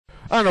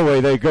And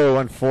away they go,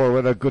 and 4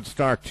 with a good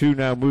start. 2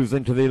 now moves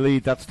into the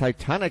lead. That's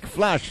TITANIC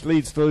Flash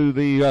leads through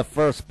the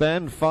first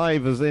bend.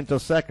 5 is into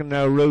second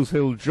now,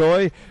 ROSEHILL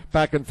Joy.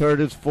 Back in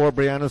third is 4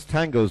 BRIANNAHS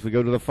TANGO. As we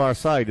go to the far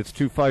side, it's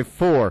 2, 5,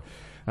 4.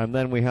 And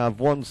then we have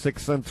 1,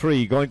 6, and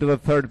 3 going to the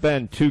third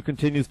bend. 2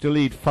 continues to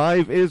lead.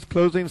 5 is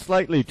closing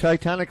slightly.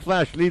 TITANIC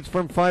Flash leads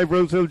from 5,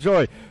 ROSEHILL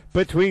Joy.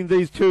 Between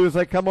these two as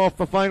they come off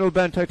the final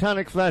bend,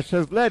 TITANIC Flash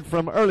has led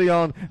from early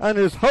on and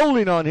is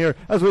holding on here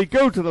as we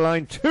go to the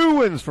line. 2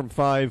 wins from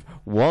 5.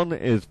 1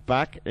 is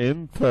back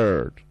in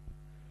third.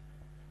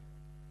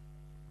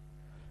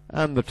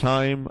 And the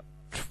time,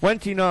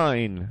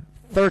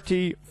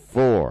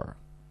 29:34.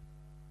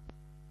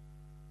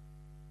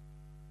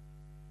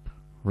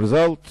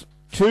 Result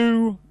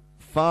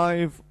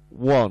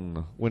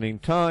 2-5-1. Winning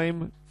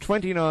time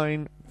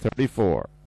 29:34.